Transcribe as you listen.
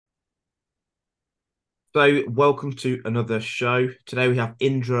So, welcome to another show. Today we have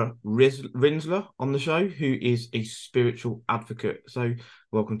Indra Rinzler on the show, who is a spiritual advocate. So,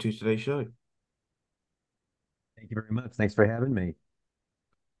 welcome to today's show. Thank you very much. Thanks for having me.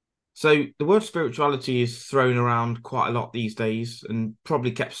 So, the word spirituality is thrown around quite a lot these days, and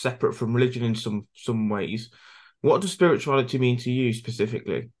probably kept separate from religion in some ways. What does spirituality mean to you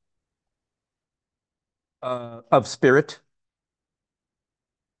specifically? Of spirit.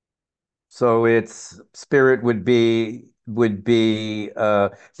 So it's spirit would be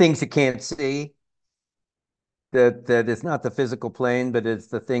things you can't see. That it's not the physical plane, but it's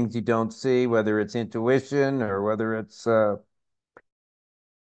the things you don't see, whether it's intuition or whether it's uh,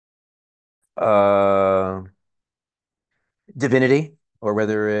 divinity or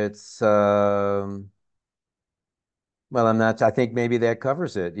whether it's well, I'm not. I think maybe that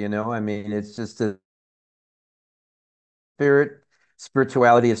covers it. I mean, it's just a spirit.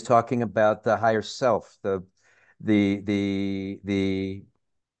 Spirituality is talking about the higher self, the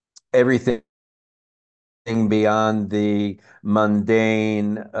everything beyond the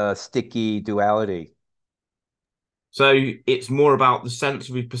mundane, sticky duality. So, it's more about the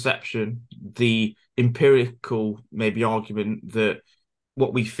sensory perception, the empirical maybe argument that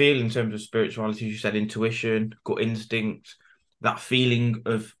what we feel in terms of spirituality, as you said, intuition, gut instinct, that feeling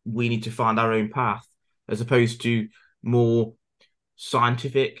of we need to find our own path, as opposed to more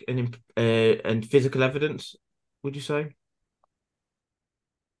scientific and physical evidence. Would you say?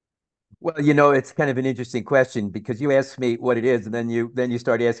 Well, it's kind of an interesting question because you ask me what it is, and then you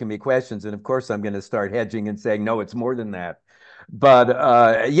start asking me questions, and of course I'm going to start hedging and saying no, it's more than that. But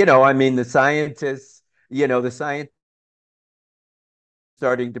I mean, the science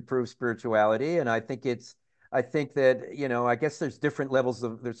starting to prove spirituality, and I think that I guess there's different levels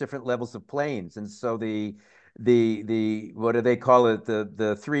of planes, and so the what do they call it?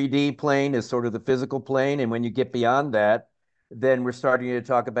 The 3D plane is sort of the physical plane, and when you get beyond that, then we're starting to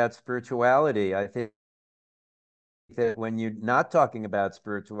talk about spirituality. I think that when you're not talking about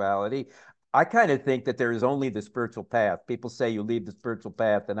spirituality, I kind of think that there is only the spiritual path. People say you leave the spiritual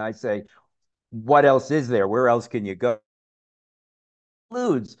path, and I say, what else is there? Where else can you go?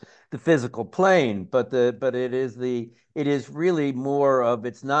 Includes the physical plane, but it is really more of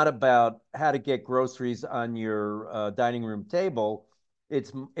it's not about how to get groceries on your dining room table.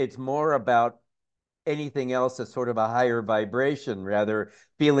 It's more about anything else that's sort of a higher vibration, rather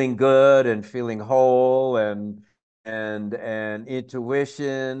feeling good and feeling whole and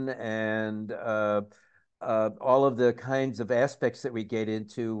intuition and all of the kinds of aspects that we get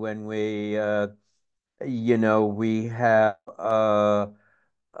into when we have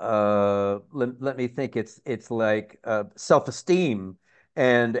let me think. It's like self-esteem,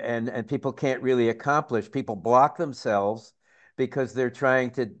 and people can't really accomplish. People block themselves because they're trying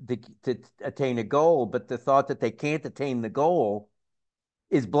to attain a goal, but the thought that they can't attain the goal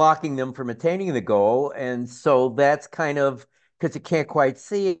is blocking them from attaining the goal, and so that's kind of because you can't quite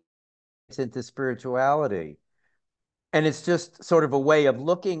see it, it's into spirituality. And it's just sort of a way of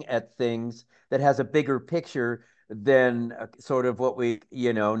looking at things that has a bigger picture than sort of what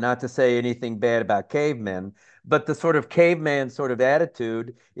not to say anything bad about cavemen, but the sort of caveman sort of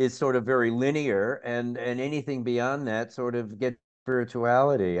attitude is sort of very linear, and anything beyond that sort of gets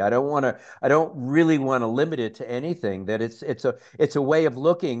spirituality. I don't really want to limit it to anything. That it's a way of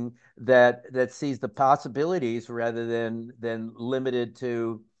looking that sees the possibilities rather than limited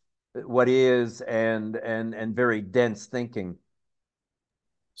to what is and very dense thinking.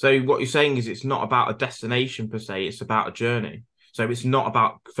 So, what you're saying is it's not about a destination per se; it's about a journey. So, it's not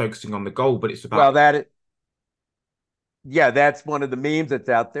about focusing on the goal, but it's about. Well, yeah, that's one of the memes that's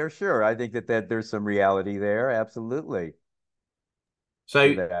out there. Sure, I think that there's some reality there. Absolutely, to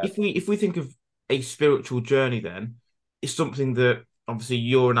So, that. if we think of a spiritual journey, then it's something that obviously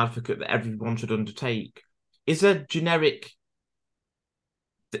you're an advocate that everyone should undertake. Is there generic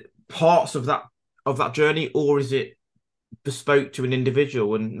parts of that journey, or is it bespoke to an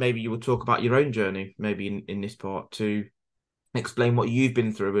individual? And maybe you would talk about your own journey, maybe in this part, to explain what you've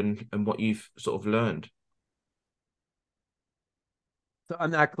been through and what you've sort of learned. So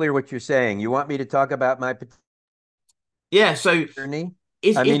I'm not clear what you're saying. You want me to talk about my Yeah. So, journey?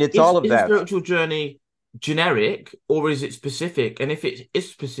 I is mean, it's all of is a that. spiritual journey generic or is it specific? And if it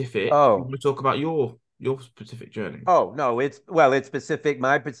is specific, we Oh, want to talk about your specific journey. oh no, it's specific.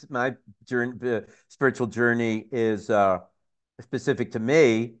 My journey, spiritual journey is specific to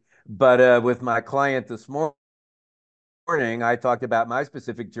me. But with my client this morning, I talked about my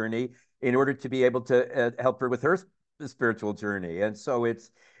specific journey in order to be able to help her with her spiritual journey. And so it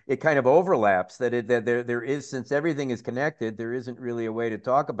kind of overlaps that there is, since everything is connected, there isn't really a way to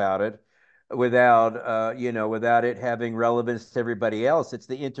talk about it without without it having relevance to everybody else. It's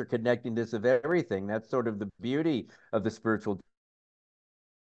the interconnectedness of everything. That's sort of the beauty of the spiritual,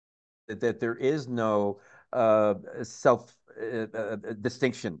 that there is no self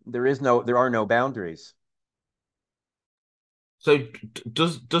distinction. There are no boundaries. So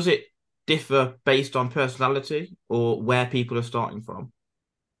does it differ based on personality or where people are starting from?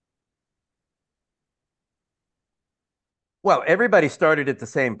 Well, everybody started at the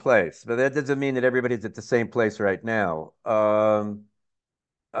same place, but that doesn't mean that everybody's at the same place right now.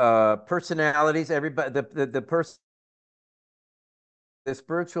 Personalities, everybody, the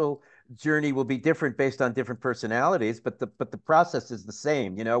spiritual journey will be different based on different personalities, but the process is the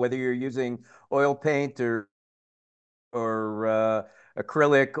same. Whether you're using oil paint or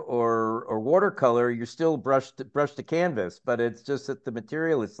acrylic or watercolor, you're still brush to canvas, but it's just that the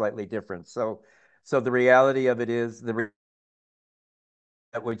material is slightly different. So the reality of it is that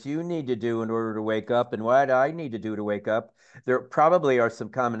what you need to do in order to wake up and what I need to do to wake up, there probably are some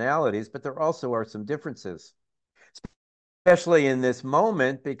commonalities, but there also are some differences, especially in this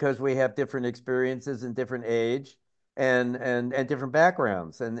moment because we have different experiences and different age and different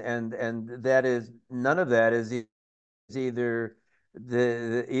backgrounds, and that is none of that is either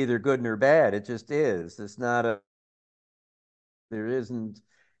either good nor bad. It just is. It's not a There isn't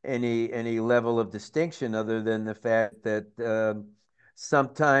any level of distinction other than the fact that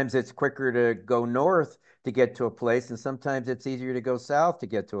sometimes it's quicker to go north to get to a place, and sometimes it's easier to go south to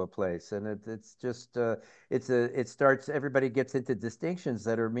get to a place. And it's just it starts everybody gets into distinctions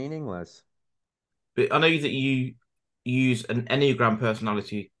that are meaningless. But I know that you use an enneagram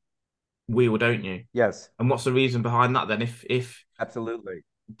personality wheel, don't you? Yes, And what's the reason behind that then? If absolutely.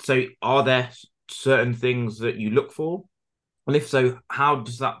 so, are there certain things that you look for? And if so, how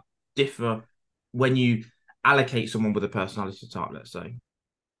does that differ when you allocate someone with a personality type, let's say?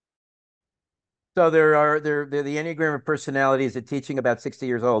 So the Enneagram of personality is a teaching about 60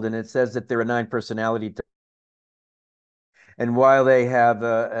 years old, and it says that there are 9 personality. And while they have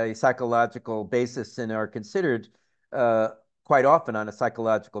a psychological basis and are considered uh, quite often on a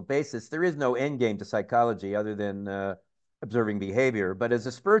psychological basis, there is no end game to psychology other than observing behavior. But as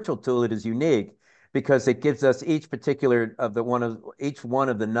a spiritual tool, it is unique because it gives us each one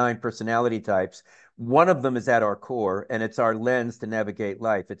of the 9 personality types. One of them is at our core, and it's our lens to navigate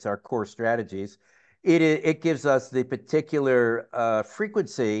life. It's our core strategies. It gives us the particular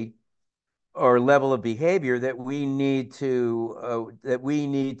frequency or level of behavior that we need to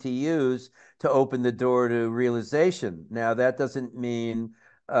use to open the door to realization. Now, that doesn't mean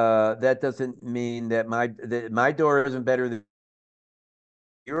that my door isn't better than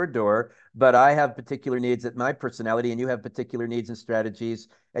your door, but I have particular needs at my personality, and you have particular needs and strategies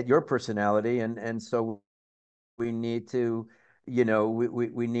at your personality, and so we need to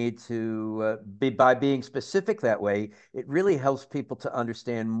we need to be by being specific that way. It really helps people to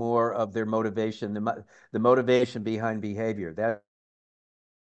understand more of their motivation, the motivation behind behavior. That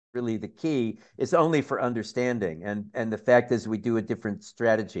really the key is only for understanding, and the fact is we do a different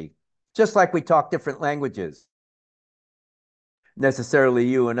strategy, just like we talk different languages. Necessarily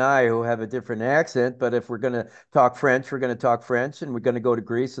you and I who have a different accent, but if we're going to talk French, we're going to talk French, and we're going to go to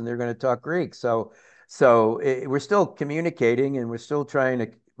Greece and they're going to talk Greek. We're still communicating, and we're still trying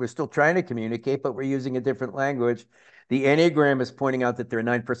to communicate, but we're using a different language. The Enneagram is pointing out that there are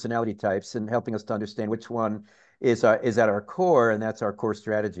 9 personality types and helping us to understand which one is at our core, and that's our core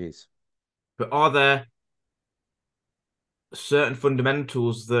strategies. But are there certain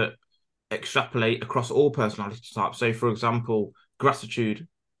fundamentals that extrapolate across all personality types? So, for example, gratitude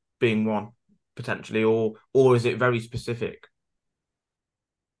being one potentially, or is it very specific?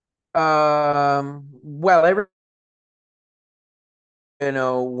 Well,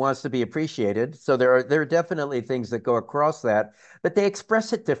 wants to be appreciated. So there are definitely things that go across that, but they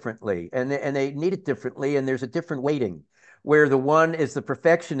express it differently and they need it differently. And there's a different weighting where the one is the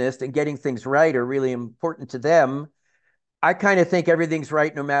perfectionist and getting things right are really important to them. I kind of think everything's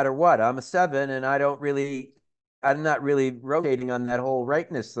right no matter what. I'm a 7 and I'm not really rotating on that whole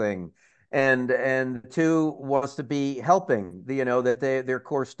rightness thing. And 2 wants to be helping, that their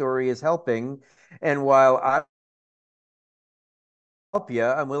core story is helping. And while I help you.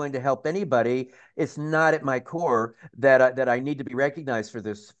 I'm willing to help anybody. It's not at my core that I need to be recognized for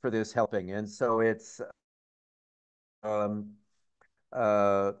this helping. And so um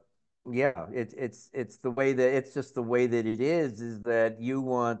uh yeah, it's the way that it's just the way that it is that you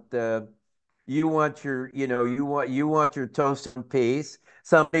want you want your toast in piece.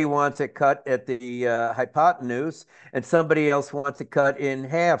 Somebody wants it cut at the hypotenuse, and somebody else wants it cut in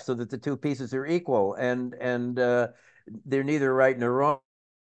half so that the two pieces are equal. And they're neither right nor wrong.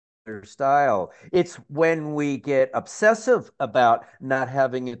 style. It's when we get obsessive about not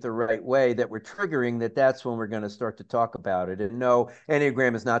having it the right way that we're triggering that's when we're going to start to talk about it. And no,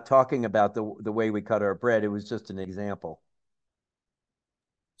 Enneagram is not talking about the way we cut our bread. It was just an example.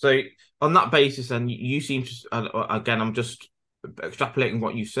 So on that basis, then you seem to, again, I'm just extrapolating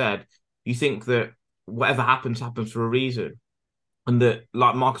what you said. You think that whatever happens happens for a reason, and that,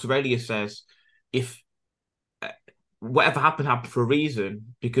 like Marcus Aurelius says, if whatever happened happened for a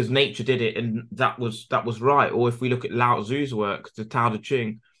reason because nature did it and that was right. Or if we look at Lao Tzu's work, the Tao Te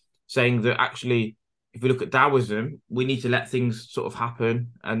Ching, saying that actually, if we look at Taoism, we need to let things sort of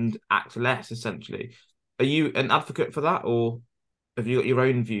happen and act less. Essentially, are you an advocate for that, or have you got your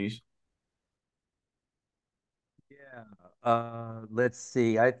own views? Yeah. Let's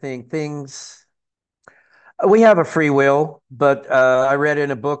see. I think we have a free will, but I read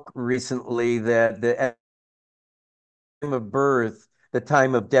in a book recently that the time of birth, the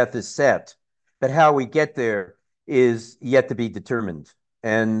time of death is set, but how we get there is yet to be determined.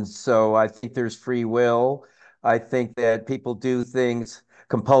 And so I think there's free will. I think that people do things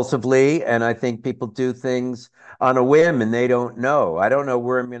compulsively, and I think people do things on a whim and they don't know. I don't know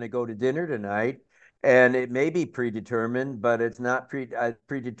where I'm going to go to dinner tonight, and it may be predetermined, but it's not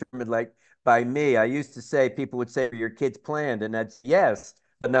predetermined like by me. I used to say, people would say, your kids planned, and that's yes,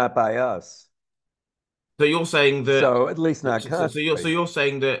 but not by us. So you're saying that So at least not so consciously. you're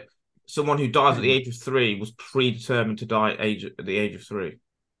saying that someone who dies at the age of 3 was predetermined to die at the age of 3.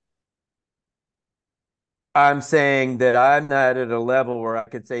 I'm saying that I'm not at a level where I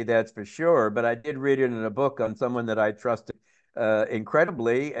could say that's for sure, but I did read it in a book on someone that I trusted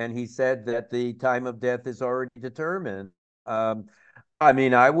incredibly, and he said that the time of death is already determined. Um, I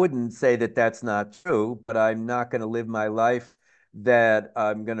mean, I wouldn't say that that's not true, but I'm not going to live my life that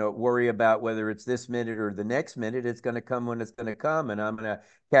I'm going to worry about whether it's this minute or the next minute. It's going to come when it's going to come, and I'm going to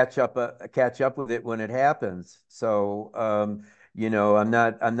catch up with it when it happens. So, I'm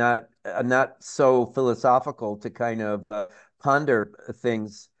not so philosophical to kind of ponder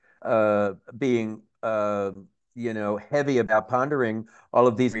things, being heavy about pondering all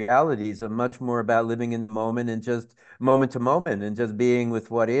of these realities. I'm much more about living in the moment and just moment to moment and just being with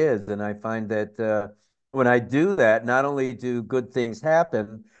what is. And I find that when I do that, not only do good things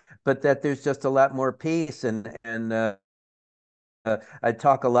happen, but that there's just a lot more peace. And I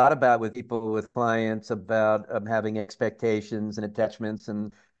talk a lot about with people, with clients, about having expectations and attachments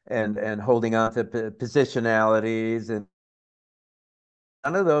and holding on to positionalities, and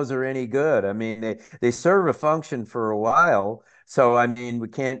none of those are any good. I mean, they serve a function for a while. So I mean, we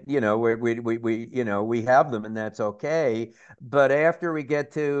can't, we have them and that's okay. But after we get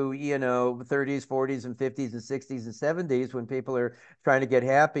to, 30s, 40s, and 50s and 60s and 70s, when people are trying to get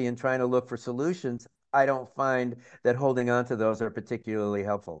happy and trying to look for solutions, I don't find that holding on to those are particularly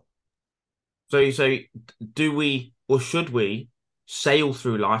helpful. So you say, do we or should we sail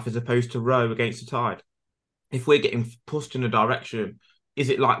through life as opposed to row against the tide? If we're getting pushed in a direction, is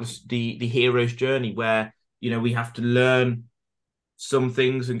it like the hero's journey where we have to learn some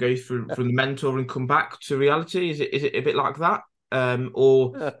things and go through from the mentor and come back to reality? Is it a bit like that,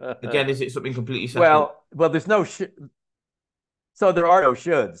 or again, is it something completely separate? Well, there's no so there are no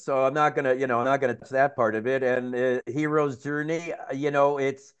shoulds. So I'm not gonna touch that part of it. And hero's journey,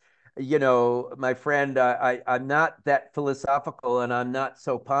 my friend, I'm not that philosophical and I'm not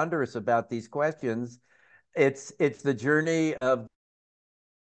so ponderous about these questions. It's the journey of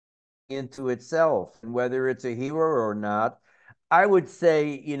into itself, and whether it's a hero or not. I would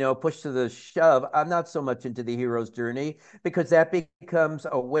say, push to the shove, I'm not so much into the hero's journey because that becomes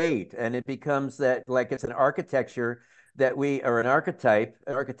a weight and it becomes that like it's an architecture that we are an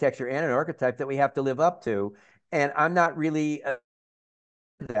architecture and an archetype that we have to live up to. And I'm not really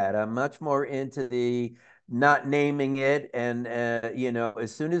that. I'm much more into the not naming it, and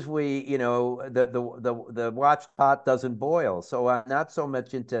as soon as we, the watched pot doesn't boil. So I'm not so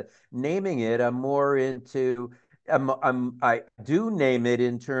much into naming it. I'm more into I do name it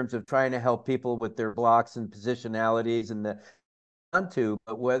in terms of trying to help people with their blocks and positionalities and the onto,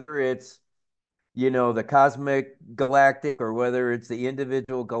 but whether it's the cosmic galactic or whether it's the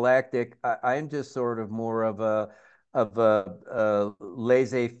individual galactic, I'm just sort of more of a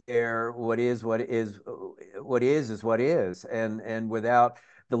laissez-faire. What is what is, and without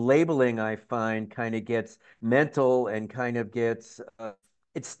the labeling, I find kind of gets mental and kind of gets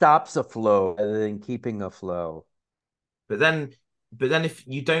it stops a flow rather than keeping a flow. But then, but then, if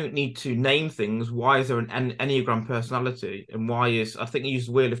you don't need to name things, why is there an enneagram personality, and why is I think you use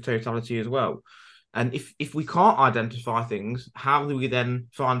the wheel of totality as well. And if we can't identify things, how do we then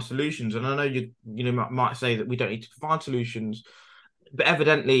find solutions? And I know you might say that we don't need to find solutions. But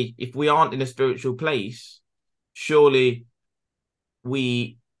evidently, if we aren't in a spiritual place, surely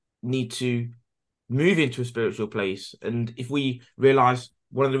we need to move into a spiritual place. And if we realize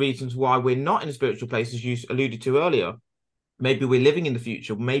one of the reasons why we're not in a spiritual place, as you alluded to earlier, maybe we're living in the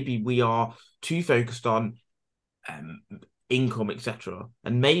future, maybe we are too focused on um, income, etc.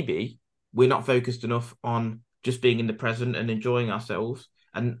 And maybe we're not focused enough on just being in the present and enjoying ourselves.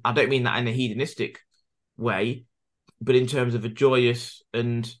 And I don't mean that in a hedonistic way, but in terms of a joyous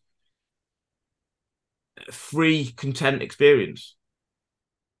and free, content experience.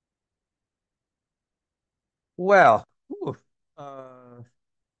 Well, oof, uh,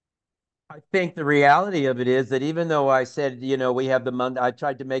 I think the reality of it is that even though I said, we have the I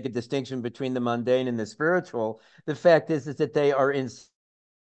tried to make a distinction between the mundane and the spiritual. The fact is that they are in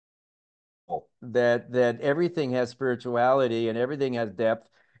that everything has spirituality and everything has depth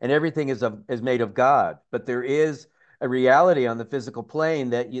and everything is made of God. But there is a reality on the physical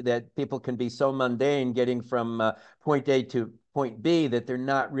plane that people can be so mundane getting from point A to point B that they're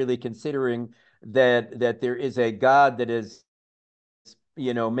not really considering that there is a God that is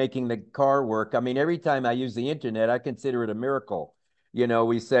making the car work. I mean, every time I use the internet, I consider it a miracle.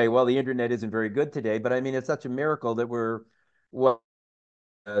 We say, well, the internet isn't very good today, but I mean, it's such a miracle that we're, well,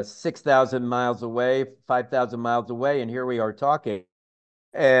 6,000 miles away, 5,000 miles away, and here we are talking.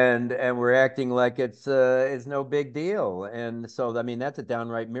 And we're acting like it's no big deal. And so, I mean, that's a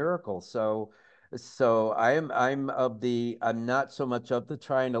downright miracle. So I'm not so much of the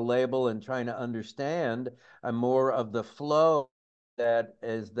trying to label and trying to understand. I'm more of the flow that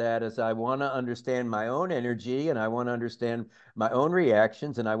as I want to understand my own energy and I want to understand my own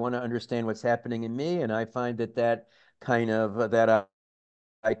reactions and I want to understand what's happening in me. And I find that kind of that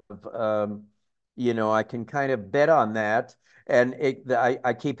I can kind of bet on that. And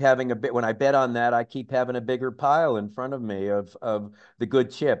I keep having a bit, when I bet on that, I keep having a bigger pile in front of me of the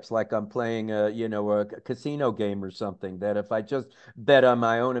good chips, like I'm playing a casino game or something, that if I just bet on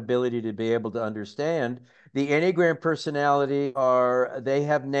my own ability to be able to understand, the Enneagram personality they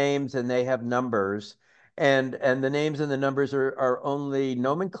have names and they have numbers. And the names and the numbers are only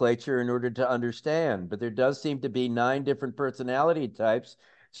nomenclature in order to understand. But there does seem to be 9 different personality types,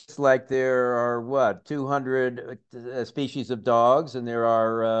 just like there are what 200 species of dogs, and there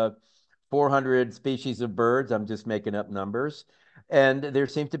are 400 species of birds. I'm just making up numbers. And there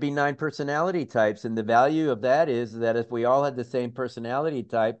seem to be 9 personality types. And the value of that is that if we all had the same personality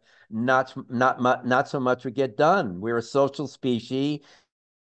type, not so much would get done. We're a social species,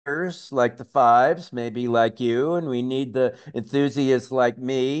 like the fives, maybe like you, and we need the enthusiasts like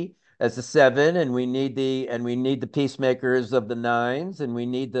me as a seven, and we need the peacemakers of the nines, and we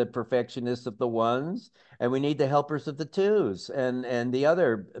need the perfectionists of the ones, and we need the helpers of the twos, and the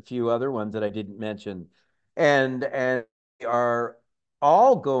other a few other ones that I didn't mention, and we are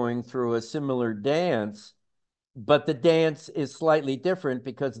all going through a similar dance, but the dance is slightly different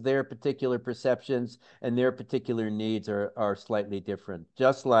because their particular perceptions and their particular needs are slightly different.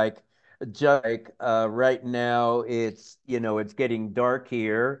 Just like right now, it's getting dark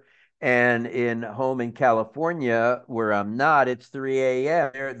here, and in home in California where I'm not, it's 3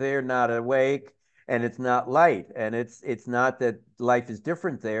 a.m. They're not awake, and it's not light, and it's not that life is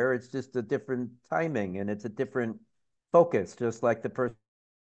different there. It's just a different timing, and it's a different focus, just like the person.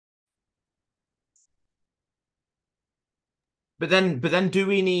 But then, do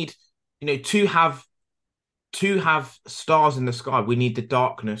we need, to have stars in the sky? We need the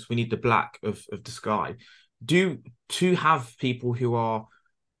darkness. We need the black of the sky. Do to have people who are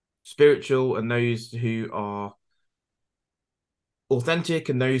spiritual and those who are authentic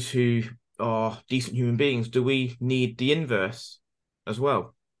and those who are decent human beings, do we need the inverse as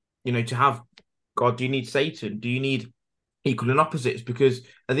well? To have God, do you need Satan? Do you need equal and opposites? Because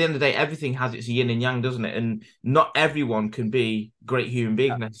at the end of the day, everything has its yin and yang, doesn't it? And not everyone can be great human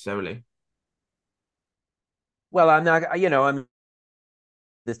beings necessarily. Well, I'm not, I'm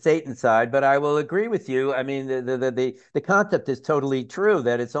the Satan side, but I will agree with you. I mean, the concept is totally true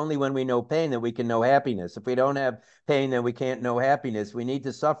that it's only when we know pain that we can know happiness. If we don't have pain, then we can't know happiness. We need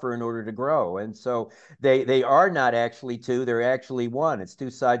to suffer in order to grow. And so they are not actually two, they're actually one. It's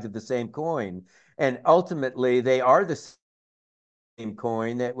 2 sides of the same coin. And ultimately, they are the same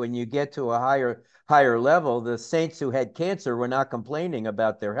coin, that when you get to a higher level, the saints who had cancer were not complaining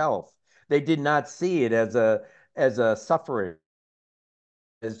about their health. They did not see it as a suffering,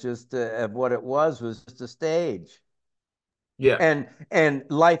 as just of what it was just a stage. Yeah. And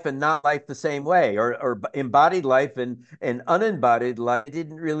life and not life the same way, or embodied life and unembodied life, I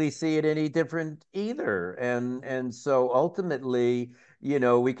didn't really see it any different either. And so ultimately,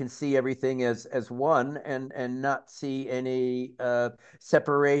 we can see everything as one and not see any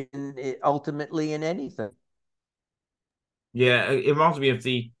separation ultimately in anything. Yeah, it reminds me of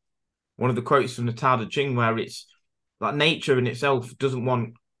the one of the quotes from the Tao Te Ching where it's like nature in itself doesn't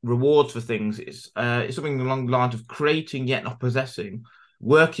want rewards for things. It's something along the lines of creating yet not possessing,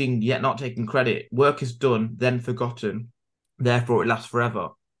 working yet not taking credit. Work is done, then forgotten, therefore it lasts forever.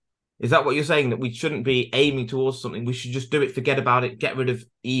 Is that what you're saying? That we shouldn't be aiming towards something? We should just do it, forget about it, get rid of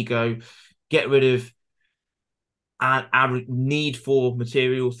ego, get rid of our need for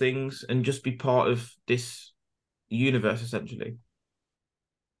material things, and just be part of this universe essentially.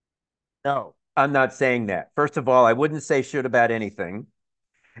 No, I'm not saying that. First of all, I wouldn't say should about anything.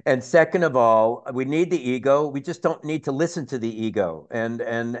 And second of all, we need the ego. We just don't need to listen to the ego.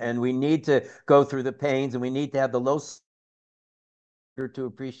 And we need to go through the pains and we need to have the low to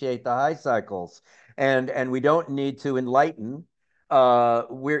appreciate the high cycles. And we don't need to enlighten.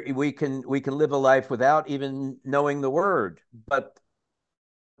 We can live a life without even knowing the word. But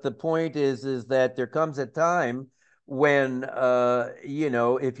the point is that there comes a time when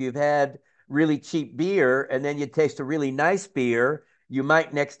if you've had really cheap beer and then you taste a really nice beer, you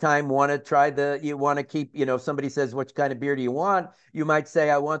might next time want to try you want to keep, somebody says, which kind of beer do you want? You might say,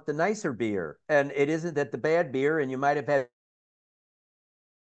 I want the nicer beer. And it isn't that the bad beer, and you might have had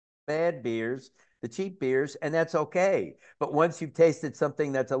bad beers, the cheap beers, and that's okay. But once you've tasted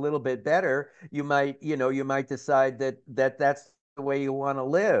something that's a little bit better, you might decide that's the way you want to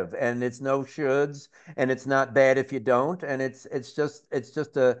live, and it's no shoulds, and it's not bad if you don't, and it's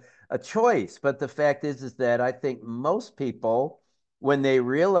just a choice. But the fact is that I think most people, when they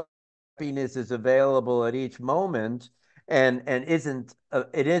realize happiness is available at each moment, and it isn't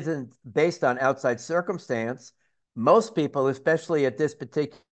based on outside circumstance, most people, especially at this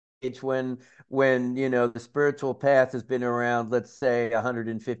particular age when the spiritual path has been around, let's say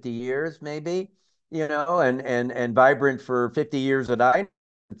 150 years maybe, and vibrant for 50 years that I've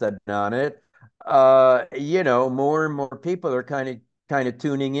been on it. More and more people are kind of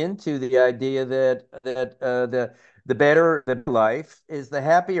tuning into the idea that the better the life is the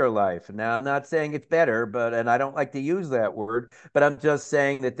happier life. Now, I'm not saying it's better, and I don't like to use that word, but I'm just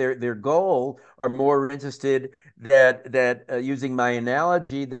saying that their goal are more interested that using my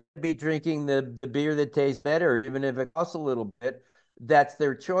analogy, they'd be drinking the beer that tastes better, even if it costs a little bit. That's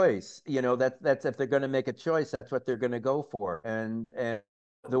their choice. That's if they're going to make a choice, that's what they're going to go for. And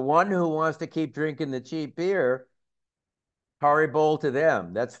the one who wants to keep drinking the cheap beer, horrible to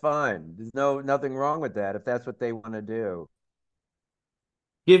them. That's fine. There's nothing wrong with that if that's what they want to do.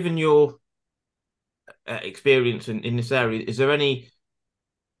 Given your experience in this area, is there any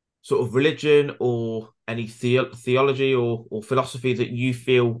sort of religion or any theology or philosophy that you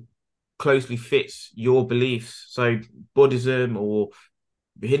feel closely fits your beliefs? So Buddhism or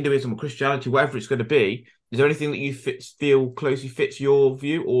Hinduism or Christianity, whatever it's going to be. Is there anything that you feel closely fits your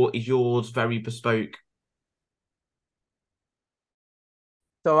view, or is yours very bespoke?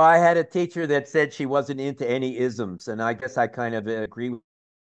 So I had a teacher that said she wasn't into any isms, and I guess I kind of agree with.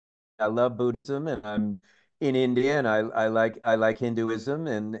 I love Buddhism, and I'm in India, and I like Hinduism,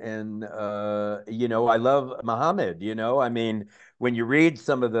 and I love Muhammad. I mean, when you read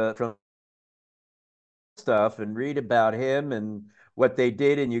some of the from stuff and read about him and what they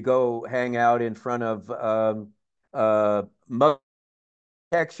did, and you go hang out in front of uh,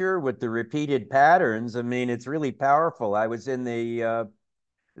 architecture with the repeated patterns. I mean, it's really powerful. I was in the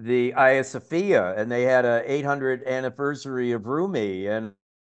Hagia Sophia, and they had a 800th anniversary of Rumi and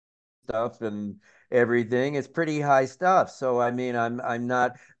stuff and everything. It's pretty high stuff. So I mean, I'm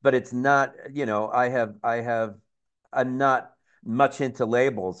not, but it's not. I'm not much into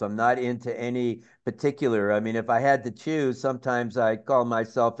labels. I'm not into any particular. I mean, if I had to choose, sometimes I call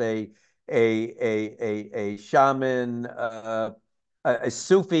myself a shaman, a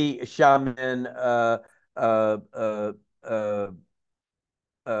Sufi shaman, uh, uh, uh,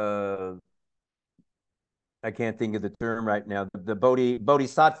 uh, I can't think of the term right now. The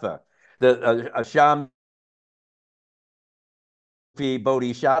bodhisattva, a shaman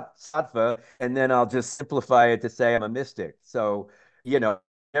bodhisattva, and then I'll just simplify it to say I'm a mystic. So,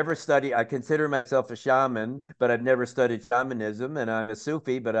 never study. I consider myself a shaman, but I've never studied shamanism, and I'm a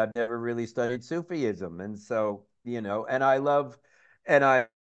Sufi, but I've never really studied Sufism. And so, and I love, and I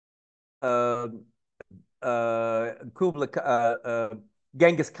uh, Kubla,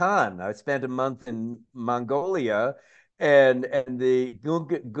 Genghis Khan. I spent a month in Mongolia, and the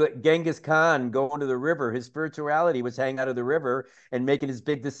Genghis Khan going to the river. His spirituality was hanging out of the river and making his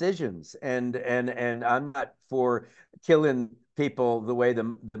big decisions. And I'm not for killing people the way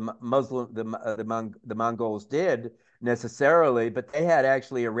the Mongols did. necessarily, but they had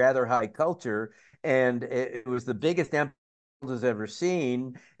actually a rather high culture, and it was the biggest empire the world has ever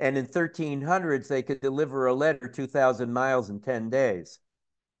seen. And in 1300s, they could deliver a letter 2,000 miles in 10 days.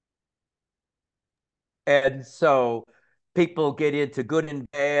 And so people get into good and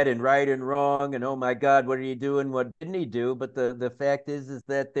bad and right and wrong and oh my God, what are you doing? What didn't he do? But the fact is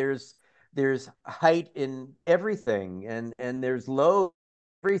that there's height in everything and there's low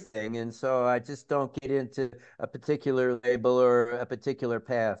everything. And so I just don't get into a particular label or a particular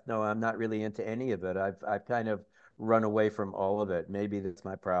path. No, I'm not really into any of it. I've kind of run away from all of it. Maybe that's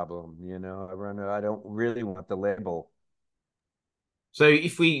my problem. I don't really want the label. So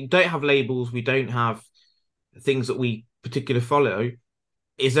if we don't have labels, we don't have things that we particularly follow.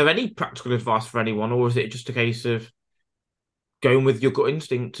 Is there any practical advice for anyone, or is it just a case of going with your gut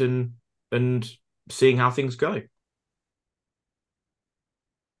instinct and seeing how things go?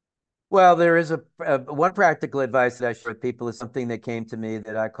 Well, there is a one practical advice that I share with people is something that came to me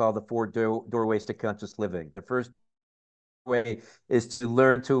that I call the four doorways to conscious living. The first way is to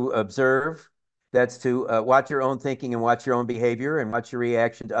learn to observe. That's to watch your own thinking and watch your own behavior and watch your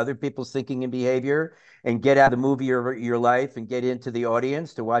reaction to other people's thinking and behavior and get out of the movie of your life and get into the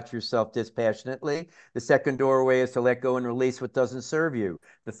audience to watch yourself dispassionately. The second doorway is to let go and release what doesn't serve you.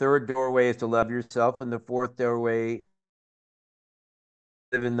 The third doorway is to love yourself. And the fourth doorway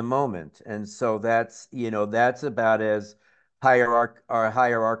live in the moment. And so that's about as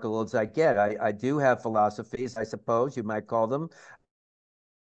hierarchical as I get. I do have philosophies, I suppose you might call them,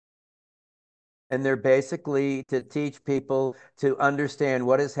 and they're basically to teach people to understand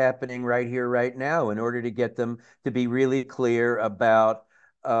what is happening right here, right now, in order to get them to be really clear about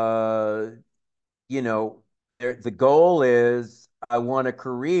uh, you know, the goal is I want a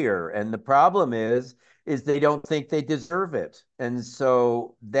career, and the problem is they don't think they deserve it, and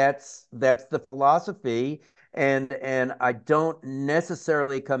so that's the philosophy. And I don't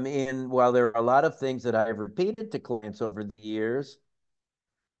necessarily come in while there are a lot of things that I've repeated to clients over the years.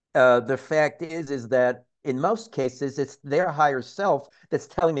 The fact is that in most cases it's their higher self that's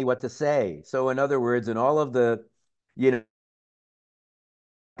telling me what to say. So in other words, in all of the you know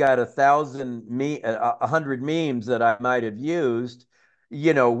got a hundred memes that I might have used,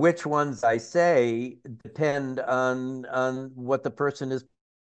 which ones I say depend on what the person is,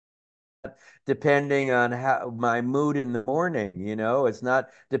 depending on how my mood in the morning. It's not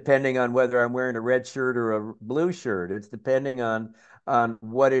depending on whether I'm wearing a red shirt or a blue shirt. It's depending on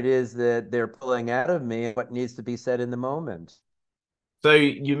what it is that they're pulling out of me and what needs to be said in the moment. So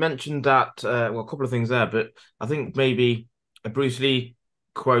you mentioned that, well, a couple of things there, but I think maybe a Bruce Lee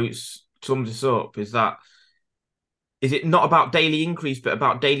quotes sums this up is it not about daily increase, but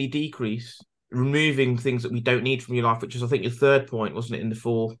about daily decrease, removing things that we don't need from your life, which is, I think, your third point, wasn't it, in the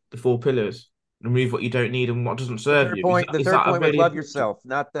four pillars? Remove what you don't need and what doesn't The serve third you. Is point, that, the is third that a point was really love important? yourself,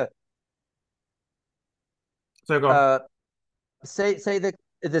 not the So go on. uh, say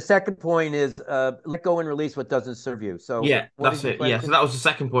the second point is let go and release what doesn't serve you. So Yeah, what is that's your it. Yeah, so question? that was the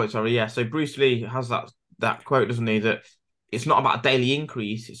second point. Sorry. Yeah, so Bruce Lee has that quote, doesn't he? That it's not about daily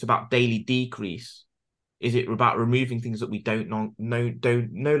increase; it's about daily decrease. Is it about removing things that we don't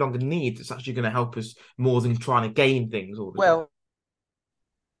no longer need? That's actually going to help us more than trying to gain things all the time.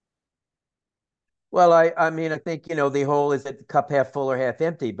 Well, I mean, I think, the whole is it the cup half full or half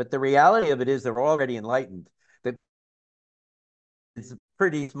empty, but the reality of it is they're already enlightened. That it's a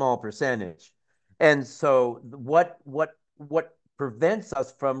pretty small percentage. And so what prevents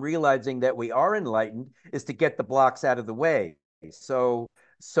us from realizing that we are enlightened is to get the blocks out of the way. So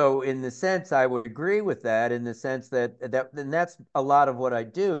so in the sense I would agree with that, in the sense that and that's a lot of what I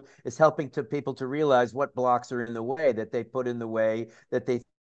do is helping to people to realize what blocks are in the way that they put in the way that they,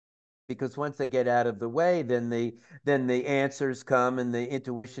 because once they get out of the way, then the answers come and the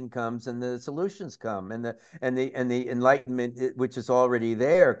intuition comes and the solutions come and the enlightenment, which is already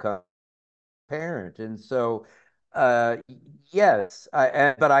there, comes apparent. And so yes,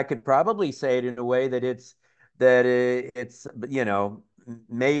 but I could probably say it in a way that it's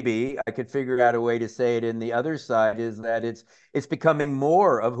maybe I could figure out a way to say it in the other side, is that it's becoming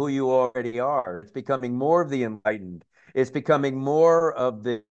more of who you already are. It's becoming more of the enlightened. It's becoming more of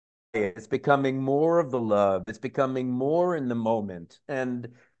the it's becoming more of the love. It's becoming more in the moment. And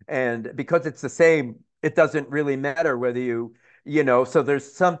because it's the same, it doesn't really matter whether so there's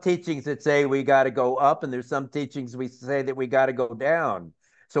some teachings that say we got to go up, and there's some teachings we say that we got to go down.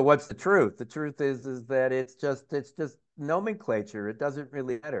 So what's the truth? The truth is that it's just nomenclature. It doesn't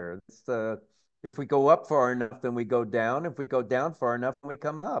really matter. If we go up far enough, then we go down. If we go down far enough, then we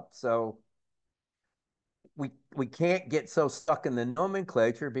come up. So we can't get so stuck in the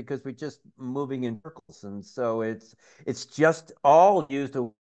nomenclature because we're just moving in circles, and so it's just all used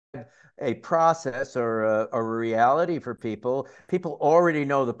to a process or a reality for people. People already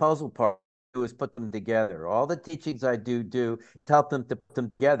know the puzzle part is put them together. All the teachings I do help them to put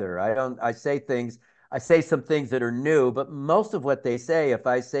them together. I don't. I say some things that are new, but most of what they say, if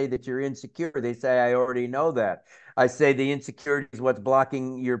I say that you're insecure, they say I already know that. I say the insecurity is what's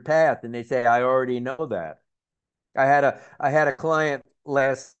blocking your path, and they say I already know that. I had a client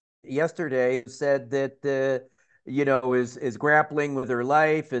last yesterday who said that is grappling with her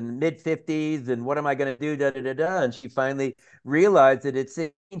life in mid 50s and what am I going to do, da da da da, and she finally realized that it's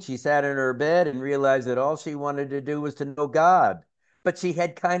she sat in her bed and realized that all she wanted to do was to know God, but she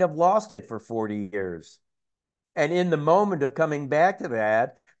had kind of lost it for 40 years. And in the moment of coming back to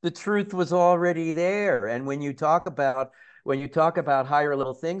that, the truth was already there. And when you talk about higher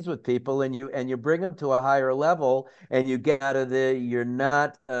level things with people and you bring them to a higher level and you get out of the you're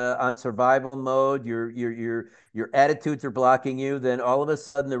not on survival mode, your attitudes are blocking you, then all of a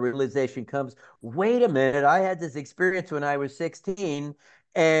sudden the realization comes, wait a minute, I had this experience when I was 16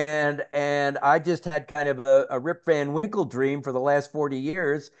 and I just had kind of a Rip Van Winkle dream for the last 40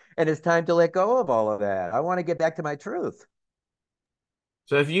 years, and it's time to let go of all of that. I want to get back to my truth.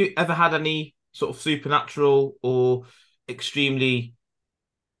 So have you ever had any sort of supernatural or extremely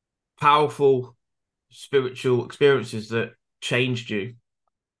powerful spiritual experiences that changed you?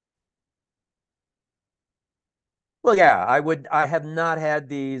 Well, yeah, I have not had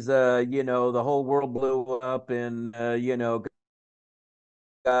these, the whole world blew up and,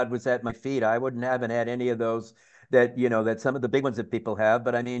 God was at my feet. I wouldn't haven't had any of those that some of the big ones that people have.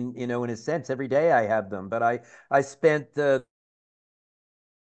 But I mean, in a sense, every day I have them. But I spent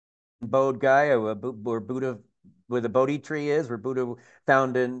Bodh Gaya, where Buddha, where the Bodhi tree is, where Buddha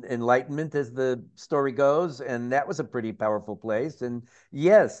found enlightenment, as the story goes, and that was a pretty powerful place. And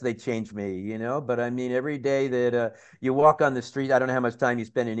yes, they changed me. But I mean, every day that you walk on the street, I don't know how much time you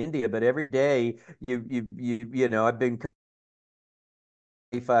spend in India, but every day I've been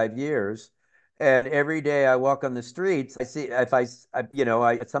 25 years. And every day I walk on the streets, I see if I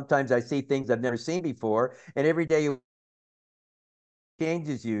sometimes I see things I've never seen before. And every day you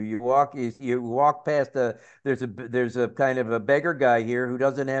changes you. You walk past there's a kind of a beggar guy here who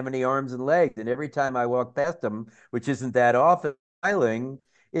doesn't have any arms and legs, and every time I walk past him, which isn't that often, smiling,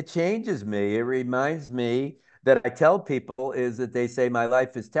 it changes me. It reminds me that I tell people is that they say my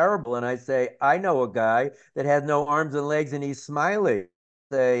life is terrible, and I say I know a guy that has no arms and legs and he's smiling.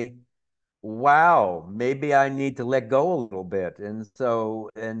 Say, wow, maybe I need to let go a little bit. And so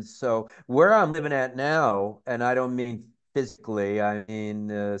where I'm living at now, and I don't mean physically, I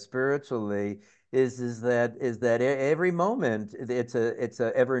mean spiritually, is that every moment it's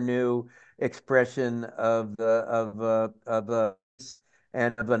a ever new expression of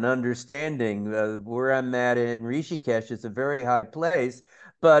and of an understanding. Where I'm at in Rishikesh is a very high place,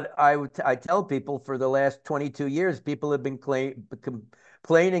 but I tell people for the last 22 years, people have been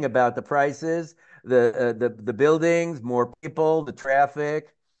complaining about the prices, the buildings, more people, the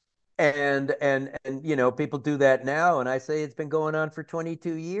traffic, and people do that now. And I say it's been going on for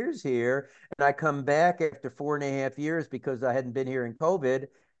 22 years here, and I come back after 4.5 years because I hadn't been here in COVID.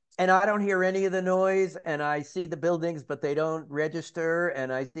 And I don't hear any of the noise, and I see the buildings, but they don't register,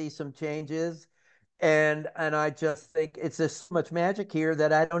 and I see some changes. And I just think it's just so much magic here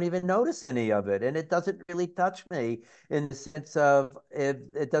that I don't even notice any of it. And it doesn't really touch me in the sense of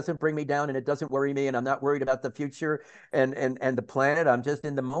it doesn't bring me down and it doesn't worry me. And I'm not worried about the future and the planet. I'm just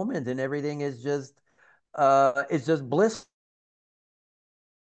in the moment and everything is just bliss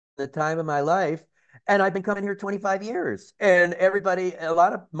the time of my life. And I've been coming here 25 years. And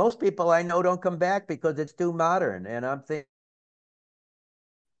most people I know don't come back because it's too modern. And I'm thinking,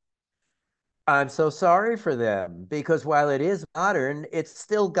 I'm so sorry for them because while it is modern, it's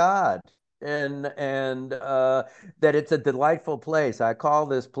still God. And that it's a delightful place. I call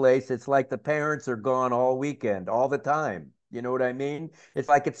this place, it's like the parents are gone all weekend, all the time. You know what I mean? It's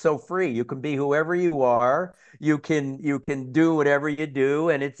like it's so free. You can be whoever you are. You can do whatever you do,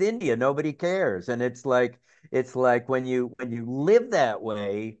 and it's India. Nobody cares. And it's like when you live that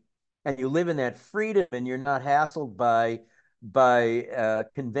way and you live in that freedom and you're not hassled by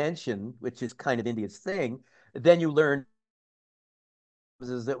convention, which is kind of India's thing, then you learn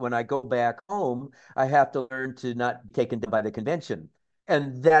is that when I go back home, I have to learn to not be taken down by the convention.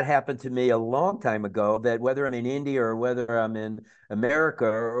 And that happened to me a long time ago, that whether I'm in India or whether I'm in America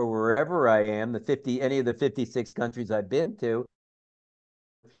or wherever I am, any of the 56 countries I've been to,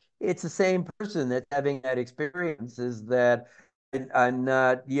 it's the same person that's having that experience is that I'm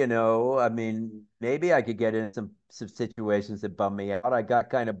not, I mean, maybe I could get in some situations that bum me out. I got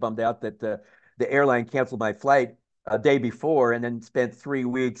kind of bummed out that the airline canceled my flight a day before and then spent 3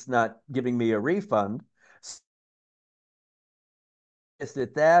 weeks not giving me a refund. Pissed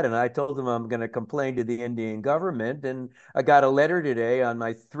at that, and I told them I'm going to complain to the Indian government. And I got a letter today on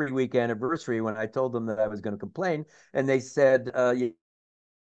my 3 week anniversary when I told them that I was going to complain, and they said,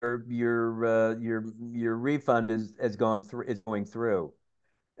 your refund is gone through is going through.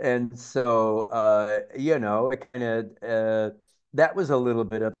 And so, it kind of that was a little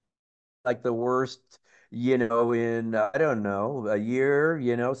bit of like the worst, in I don't know, a year,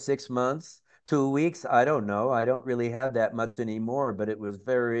 6 months, 2 weeks. I don't know. I don't really have that much anymore, but it was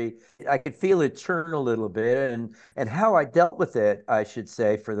very, I could feel it churn a little bit. And how I dealt with it, I should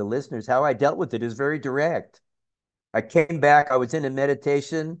say for the listeners, how I dealt with it is very direct. I came back. I was in a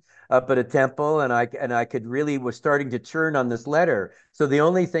meditation up at a temple, and I could really was starting to churn on this letter. So the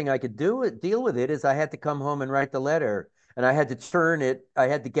only thing I could deal with it is I had to come home and write the letter, and I had to churn it. I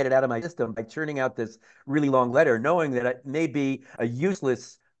had to get it out of my system by churning out this really long letter, knowing that it may be a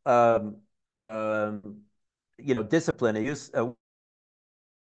useless, um, um, discipline, a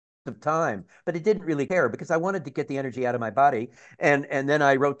of time, but it didn't really care because I wanted to get the energy out of my body. And then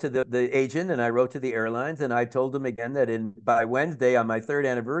I wrote to the agent and I wrote to the airlines and I told them again that in by Wednesday on my third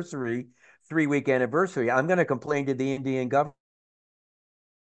anniversary, 3 week anniversary, I'm going to complain to the Indian government.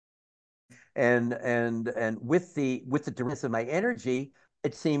 And with the directness of my energy,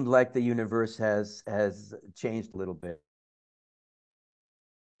 it seemed like the universe has changed a little bit.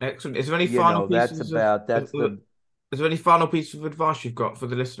 Excellent. Is there any final pieces of That's the is there any final piece of advice you've got for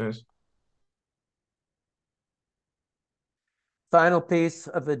the listeners? final piece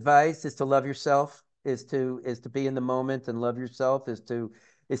of advice is to love yourself, is to be in the moment and love yourself, is to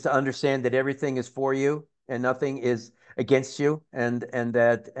understand that everything is for you and nothing is against you, and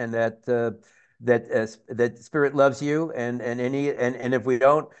that spirit loves you, and if we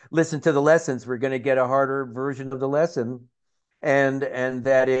don't listen to the lessons, we're going to get a harder version of the lesson, and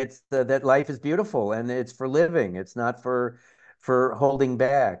that it's that life is beautiful and it's for living. It's not for holding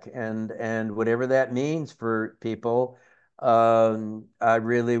back, and whatever that means for people, I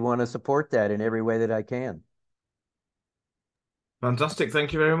really want to support that in every way that I can. Fantastic.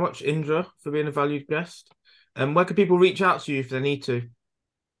 Thank you very much, Indra, for being a valued guest. And where can people reach out to you if they need to?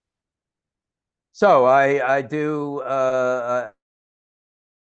 So I do a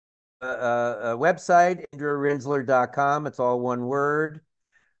website, indrarinzler.com. It's all one word.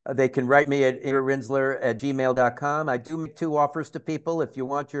 They can write me at indrarinzler@gmail.com. I do make two offers to people. If you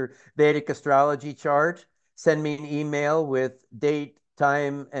want your Vedic astrology chart, send me an email with date,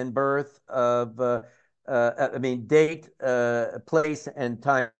 time, and birth of, I mean, date, place, and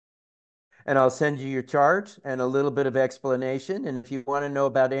time. And I'll send you your chart and a little bit of explanation. And if you want to know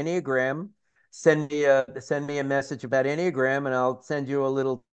about enneagram, send me a message about enneagram, and I'll send you a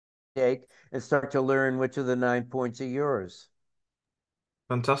little take and start to learn which of the 9 points are yours.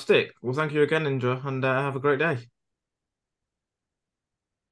 Fantastic. Well, thank you again, Indra, and have a great day.